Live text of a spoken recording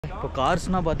இப்போ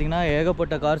கார்ஸ்னால் பார்த்தீங்கன்னா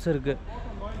ஏகப்பட்ட கார்ஸ் இருக்குது.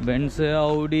 Benz,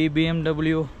 Aadi,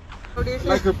 BMW.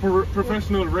 Like a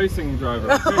professional racing driver.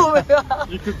 Okay? Oh my God.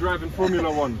 You could drive in Formula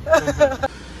 1.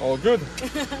 All good?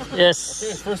 Yes.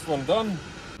 Okay, first one done.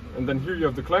 And then here you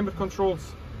have the climate controls.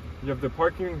 You have the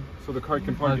parking, so the car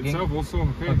can park itself also.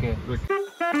 Okay.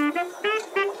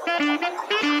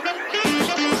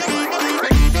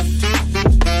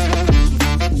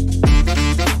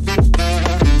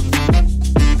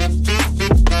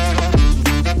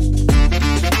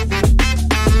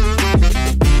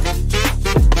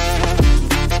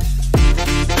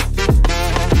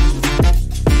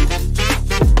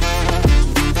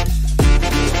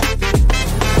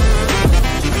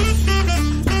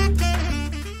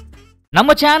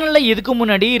 நம்ம சேனலில் இதுக்கு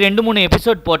முன்னாடி 2-3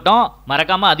 episode போட்டோம்,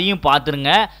 மறக்காமல் அதையும்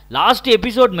பார்த்துருங்க. Last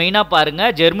episode மெயினாக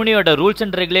பாருங்கள். ஜெர்மனியோட ரூல்ஸ்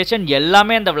அண்ட் ரெகுலேஷன்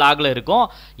எல்லாமே அந்த விளாகில் இருக்கும்.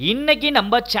 இன்றைக்கி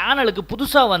நம்ம சேனலுக்கு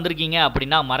புதுசாக வந்திருக்கீங்க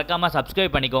அப்படின்னா மறக்காமல்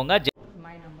சப்ஸ்கிரைப் பண்ணிக்கோங்க.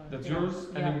 That's yours,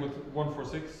 ending with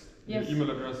 146. Yes. Your email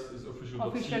address is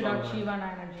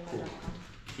official.shiva@gmail.com.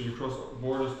 So you cross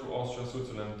borders to Austria,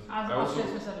 Switzerland. Austria,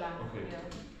 Switzerland. Okay.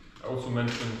 Yeah. I also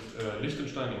mentioned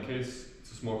Liechtenstein in case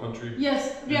it's a small country. Yes,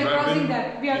 we are crossing that.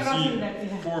 We are crossing that.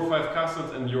 Yeah. 4 or 5 castles,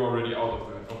 and you're already out of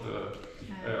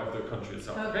the country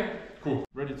itself. Okay. Cool.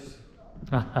 Ready to.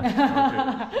 Okay.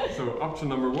 So option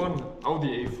number 1, Audi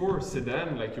A4 sedan,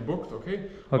 like you booked. Okay.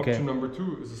 Option number 2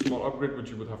 is a small upgrade which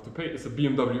you would have to pay. It's a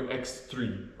BMW X3.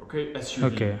 Okay.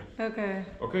 SUV.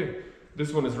 Okay.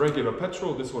 This one is regular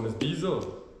petrol. This one is diesel.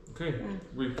 Okay.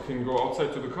 We can go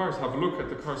outside to the cars, have a look at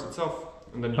the cars itself.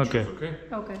 And then you choose, okay?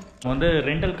 வந்து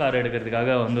rental car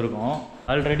எடுக்கிறதுக்காக வந்திருக்கோம்.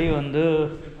 Already வந்து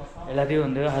எல்லாத்தையும்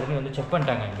வந்து ஹரிணி வந்து check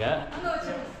பண்ணிட்டாங்க. இங்கே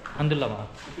வந்துடலாமா?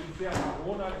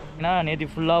 ஏன்னா நேற்று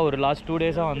ஃபுல்லாக ஒரு லாஸ்ட் 2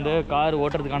 டேஸாக வந்து car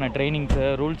ஓட்டுறதுக்கான trainings,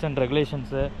 rules and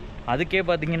regulations அதுக்கே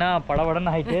பார்த்தீங்கன்னா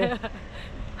படபடன்னு ஆகிட்டு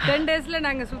 10 டேஸில்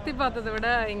நாங்கள் சுற்றி பார்த்ததை விட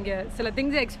இங்கே சில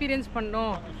திங்ஸை எக்ஸ்பீரியன்ஸ்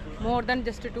பண்ணோம். மோர் தென்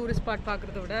ஜஸ்ட் டூரிஸ்ட் ஸ்பாட்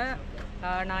பார்க்குறத விட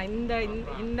நான்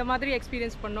இந்த மாதிரி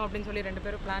எக்ஸ்பீரியன்ஸ் பண்ணோம் அப்படின்னு சொல்லி 2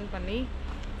 பேரும் பிளான் பண்ணி,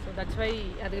 ஸோ தட்ஸ் வை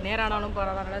அதுக்கு நேரானாலும்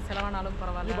பரவாயில்ல, செலவானாலும்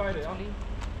பரவாயில்ல அப்படின்னு சொல்லி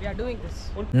we are doing this.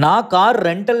 நான் கார்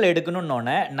ரெண்டல்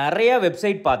எடுக்கணுன்னொன்னே நிறைய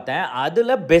வெப்சைட் பார்த்தேன்.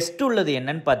 அதில் பெஸ்ட் உள்ளது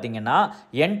என்னன்னு பார்த்தீங்கன்னா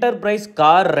என்டர்பிரைஸ்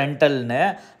கார் ரெண்டல்னு.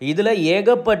 இதில்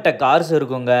ஏகப்பட்ட கார்ஸ்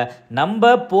இருக்குங்க.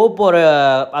 நம்ம போகிற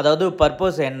அதாவது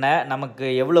பர்பஸ் என்ன, நமக்கு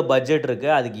எவ்வளோ பட்ஜெட்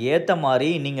இருக்குது, அதுக்கு ஏற்ற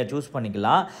மாதிரி நீங்கள் சூஸ்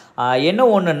பண்ணிக்கலாம். என்ன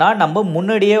ஒன்றுனா நம்ம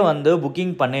முன்னாடியே வந்து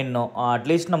புக்கிங் பண்ணிடணும்.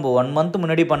 அட்லீஸ்ட் நம்ம 1 month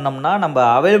முன்னாடி பண்ணோம்னா நம்ம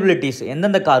அவைலபிலிட்டிஸ்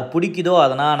எந்தெந்த கார் பிடிக்குதோ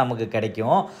அதெல்லாம் நமக்கு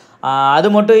கிடைக்கும். அது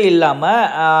மட்டும்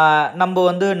இல்லாமல் நம்ம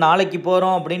வந்து நாளைக்கு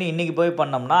போகிறோம் அப்படின்னு இன்றைக்கி போய்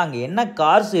பண்ணோம்னா அங்கே என்ன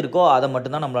கார்ஸ் இருக்கோ அதை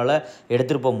மட்டும்தான் நம்மளால்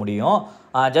எடுத்துகிட்டு போக முடியும்.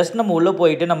 ஜஸ்ட் நம்ம உள்ளே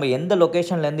போயிட்டு நம்ம எந்த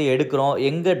லொக்கேஷன்லேருந்து எடுக்கிறோம்,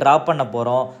 எங்கே ட்ராப் பண்ண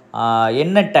போகிறோம்,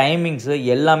 என்ன டைமிங்ஸு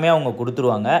எல்லாமே அவங்க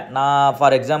கொடுத்துருவாங்க. நான்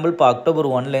ஃபார் எக்ஸாம்பிள் இப்போ October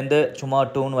 1லேருந்து சும்மா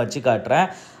 2ன்னு வச்சு காட்டுறேன்.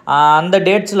 அந்த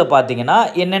டேட்ஸில் பார்த்தீங்கன்னா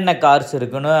என்னென்ன கார்ஸ்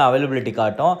இருக்குன்னு அவைலபிலிட்டி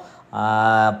காட்டும்.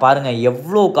 பாருங்கள்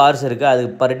எவ்வளோ கார்ஸ் இருக்குது. அது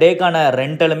பர் டேக்கான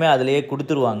ரெண்டலுமே அதிலேயே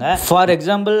கொடுத்துருவாங்க. ஃபார்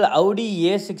எக்ஸாம்பிள் Audi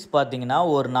A6 பார்த்தீங்கன்னா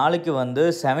ஒரு நாளைக்கு வந்து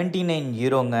 79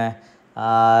 யூரோங்க.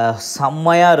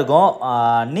 செம்மையாக இருக்கும்.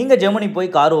 நீங்கள் ஜெர்மனி போய்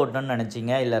கார் ஓட்டணும்னு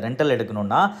நினச்சிங்க, இல்லை ரெண்டல்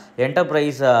எடுக்கணுன்னா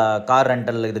என்டர்பிரைஸ் கார்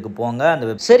ரெண்டல் இதுக்கு போங்க.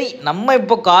 அந்த சரி, நம்ம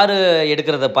இப்போ காரு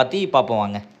எடுக்கிறத பற்றி பார்ப்போம்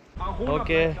வாங்க.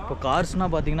 ஓகே, இப்போ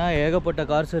கார்ஸ்னால் பார்த்தீங்கன்னா ஏகப்பட்ட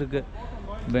கார்ஸ் இருக்குது.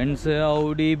 பென்ஸு,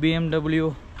 ஆடி, BMW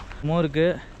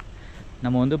இருக்குது.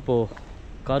 நம்ம வந்து இப்போது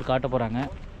கார் காட்ட போகிறாங்க.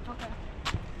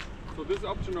 So this is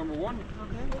option number 1.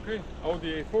 Okay. Audi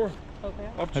A4.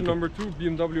 Option number 2,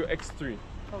 BMW X3.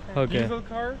 Diesel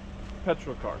car,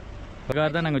 petrol car.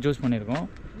 Car தான் நாங்கள் சூஸ் பண்ணியிருக்கோம்.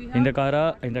 இந்த காரா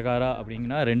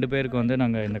அப்படிங்கன்னா 2 பேருக்கு வந்து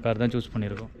நாங்கள் இந்த கார் தான் சூஸ்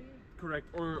பண்ணியிருக்கோம். Correct,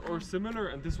 or similar,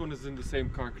 and this one is in the same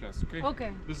car class.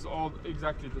 Okay. This is all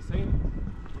exactly the same.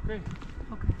 Okay.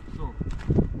 So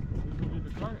this will be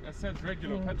the car. I said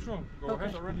regular petrol. Go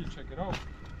ahead already, check it out.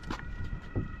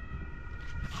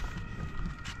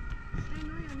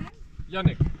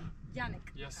 Yannick.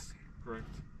 Yes,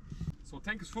 correct. So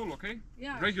tank is full, okay?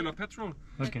 Yeah. Regular petrol.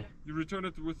 Okay. You return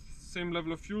it with same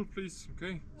level of fuel, please.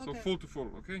 Okay. So full to full,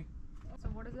 okay? So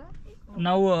what is that?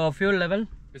 Now fuel level?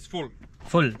 It's full.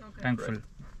 Full. Tank full.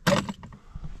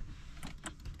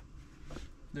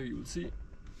 There you will see.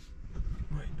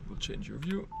 Right, we'll change your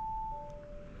view.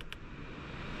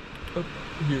 Up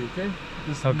here, okay?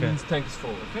 This means tank is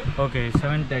full, okay? Okay,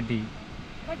 730.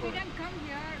 But we can come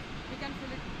here, we can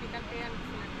fill it, we can pay and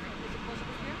fill it, right? Is it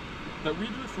possible here? That we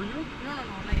do it for you? No,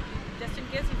 like just in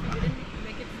case if we didn't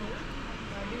make it full,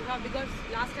 do you have, because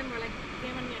last time we like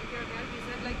came and entered there, we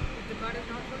said like if the card is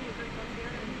not full, you can come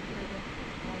here and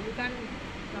you can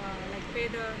like pay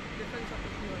the difference of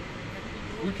the fuel. Like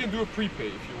we We can do a prepay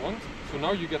if you want. So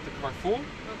now you get the car full,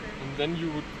 and then you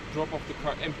would drop off the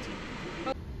car empty.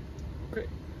 Okay.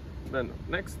 Then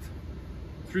next,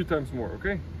 3 times more.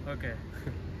 Okay. Okay.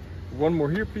 One more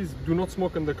here, please. Do not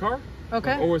smoke in the car.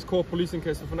 Okay. Always call police in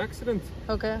case of an accident.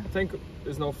 Okay. Tank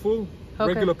is now full.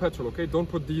 Regular petrol. Okay. Don't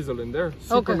put diesel in there.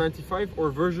 Super 95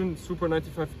 or version Super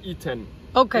 95 E10.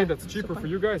 Okay. That's cheaper for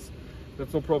you guys.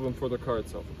 That's no problem for the car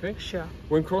itself, okay? Sure.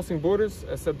 When crossing borders,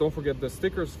 as said, don't forget the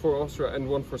stickers for Austria and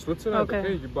one for Switzerland,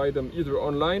 okay? You buy them either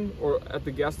online or at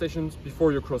the gas stations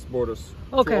before you cross borders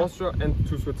to Austria and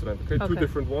to Switzerland, okay? 2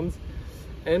 different ones.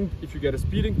 And if you get a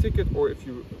speeding ticket or if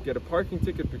you get a parking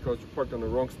ticket because you parked on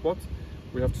the wrong spot,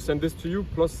 we have to send this to you,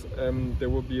 plus there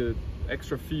will be an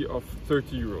extra fee of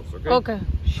 30 euros, okay? Okay,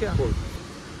 sure. Cool.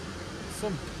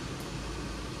 Some.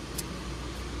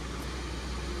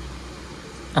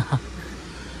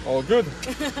 All good?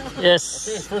 Yes.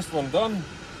 Okay, first one done.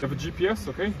 You have a GPS,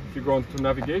 okay? If you go into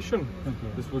navigation,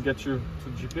 this will get you to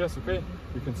GPS, okay?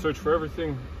 You can search for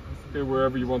everything, okay,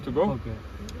 wherever you want to go. Okay.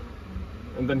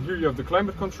 And then here you have the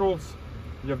climate controls.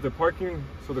 You have the parking,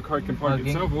 so the car can park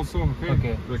itself also,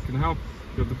 okay? That can help.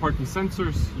 You have the parking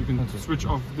sensors. You can switch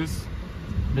off this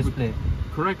display.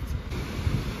 Correct.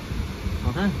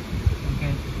 Okay.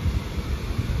 Okay.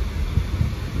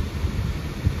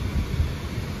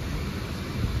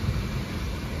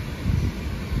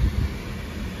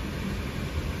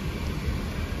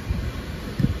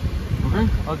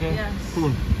 Okay. Yes.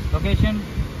 Cool. Location.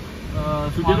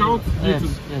 To get out? Yes.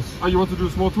 Yes. Oh, you want to do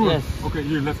a small tour? Yes. Okay,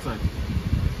 here, left side.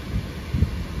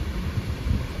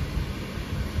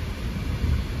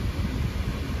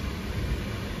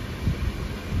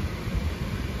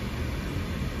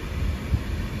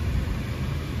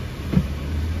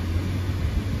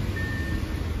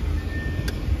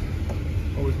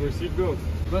 Always wear seatbelt.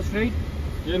 Go straight.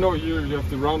 Yeah, no, you have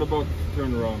to roundabout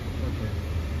turn around. Okay.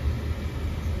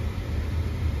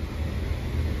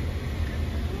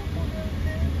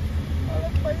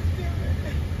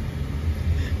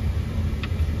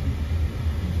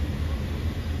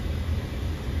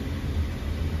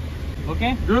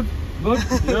 Okay. Good? Good.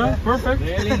 Yeah, perfect.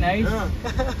 Really nice. Yeah,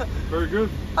 very good.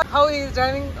 How he is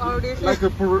driving? How do you feel? Like a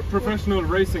professional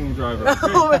racing driver.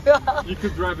 Okay? Oh my God. You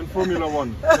could drive in Formula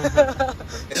 1.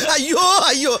 ஐயோ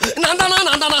ஐயோ நான்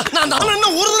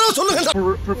ஒரு தடவை சொல்லுங்க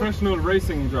Professional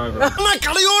racing driver. நான்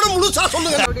கலையோட முழுசா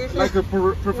சொல்லுங்க How do you feel? Like a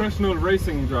professional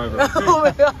racing driver. Okay? Oh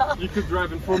my God. You could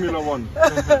drive in Formula 1.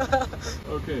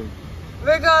 Okay.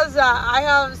 Because I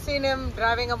have seen him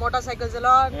driving a motorcycles a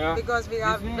lot. Yeah. Because we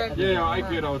have been. Yeah, I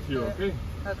get out here, okay?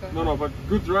 Okay. No, but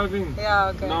good driving. Yeah,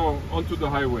 okay. Now onto the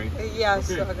highway. Yes,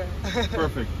 Okay. okay.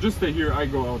 Perfect. Just stay here, I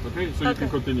go out, okay? So you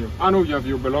can continue. I know you have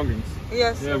your belongings.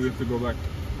 Yes. Yeah, we have to go back.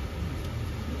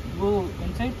 Go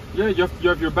inside. Yeah, you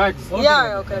have your bags.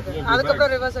 Yeah, okay, okay. Yeah,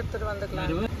 அதுக்கப்புறம் reverse எடுத்துட்டு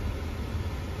வந்துக்கலாம்.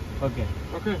 Okay.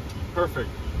 Okay,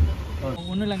 perfect.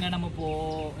 ஒன்றும் இல்லைங்க, நம்ம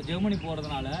இப்போது Germany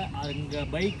போகிறதுனால அங்கே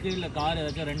bike இல்லை கார்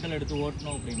ஏதாச்சும் ரெண்டல் எடுத்து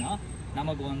ஓட்டணும் அப்படின்னா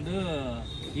நமக்கு வந்து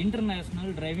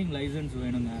இன்டர்நேஷ்னல் டிரைவிங் லைசன்ஸ்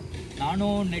வேணுங்க.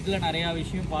 நானும் நெட்டில் நிறையா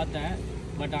விஷயம் பார்த்தேன்,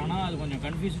 பட் ஆனால் அது கொஞ்சம்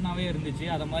கன்ஃபியூஷனாகவே இருந்துச்சு.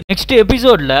 அதை மாதிரி நெக்ஸ்ட்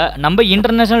எபிசோடில் நம்ம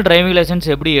இன்டர்நேஷ்னல் டிரைவிங்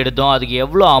லைசன்ஸ் எப்படி எடுத்தோம், அதுக்கு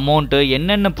எவ்வளோ அமௌண்ட்டு,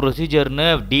 என்னென்ன ப்ரொசீஜர்னு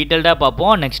டீட்டெயில்டாக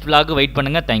பார்ப்போம். நெக்ஸ்ட் விளாக் வெயிட்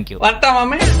பண்ணுங்கள். தேங்க்யூ.